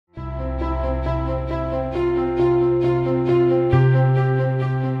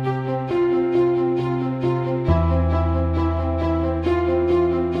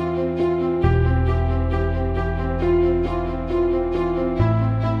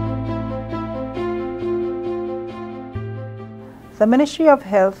The Ministry of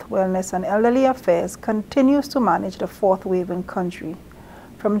Health, Wellness and Elderly Affairs continues to manage the fourth wave in country.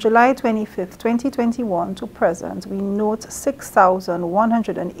 From July 25, 2021 to present, we note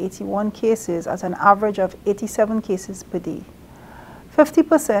 6,181 cases at an average of 87 cases per day.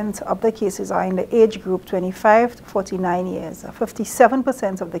 50% of the cases are in the age group 25 to 49 years.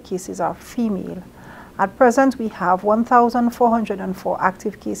 57% of the cases are female. At present, we have 1,404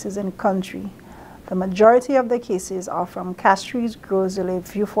 active cases in country. The majority of the cases are from Castries, Gros Islet,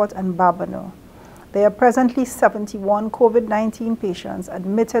 Vieux-Fort and Babboneau. There are presently 71 COVID-19 patients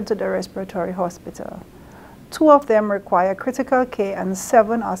admitted to the Respiratory Hospital. 2 of them require critical care and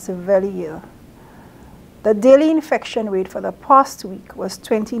 7 are severely ill. The daily infection rate for the past week was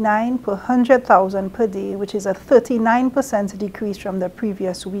 29 per 100,000 per day, which is a 39% decrease from the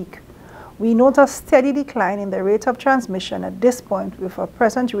previous week. We note a steady decline in the rate of transmission at this point with a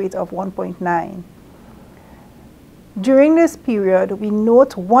present rate of 1.9. During this period, we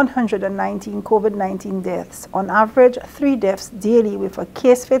note 119 COVID-19 deaths, on average 3 deaths daily with a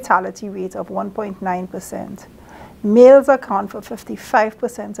case fatality rate of 1.9%. Males account for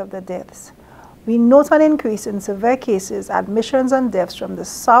 55% of the deaths. We note an increase in severe cases, admissions and deaths from the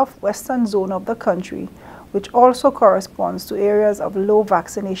southwestern zone of the country, which also corresponds to areas of low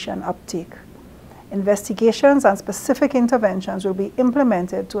vaccination uptake. Investigations and specific interventions will be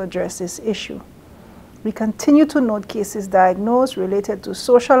implemented to address this issue. We continue to note cases diagnosed related to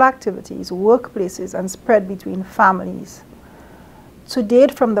social activities, workplaces, and spread between families. To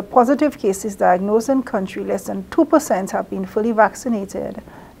date, from the positive cases diagnosed in country, less than 2% have been fully vaccinated.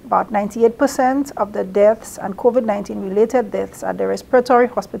 About 98% of the deaths and COVID-19 related deaths at the Respiratory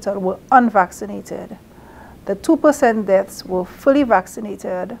Hospital were unvaccinated. The 2% deaths were fully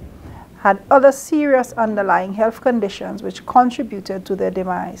vaccinated, had other serious underlying health conditions which contributed to their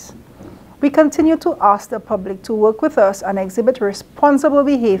demise. We continue to ask the public to work with us and exhibit responsible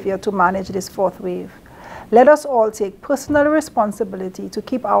behavior to manage this fourth wave. Let us all take personal responsibility to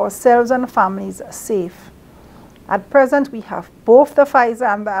keep ourselves and families safe. At present, we have both the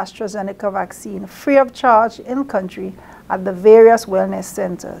Pfizer and the AstraZeneca vaccine free of charge in country at the various wellness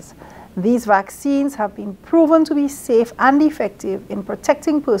centers. These vaccines have been proven to be safe and effective in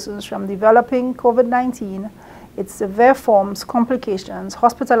protecting persons from developing COVID-19, its severe forms, complications,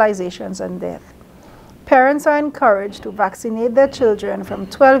 hospitalizations, and death. Parents are encouraged to vaccinate their children from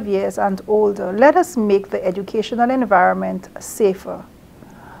 12 years and older. Let us make the educational environment safer.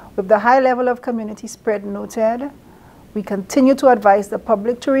 With the high level of community spread noted, we continue to advise the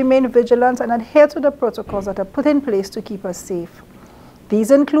public to remain vigilant and adhere to the protocols that are put in place to keep us safe.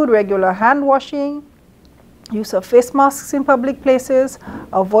 These include regular hand washing, use of face masks in public places,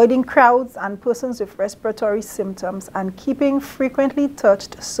 avoiding crowds and persons with respiratory symptoms, and keeping frequently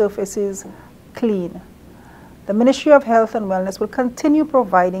touched surfaces clean. The Ministry of Health and Wellness will continue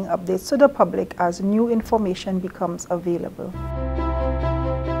providing updates to the public as new information becomes available.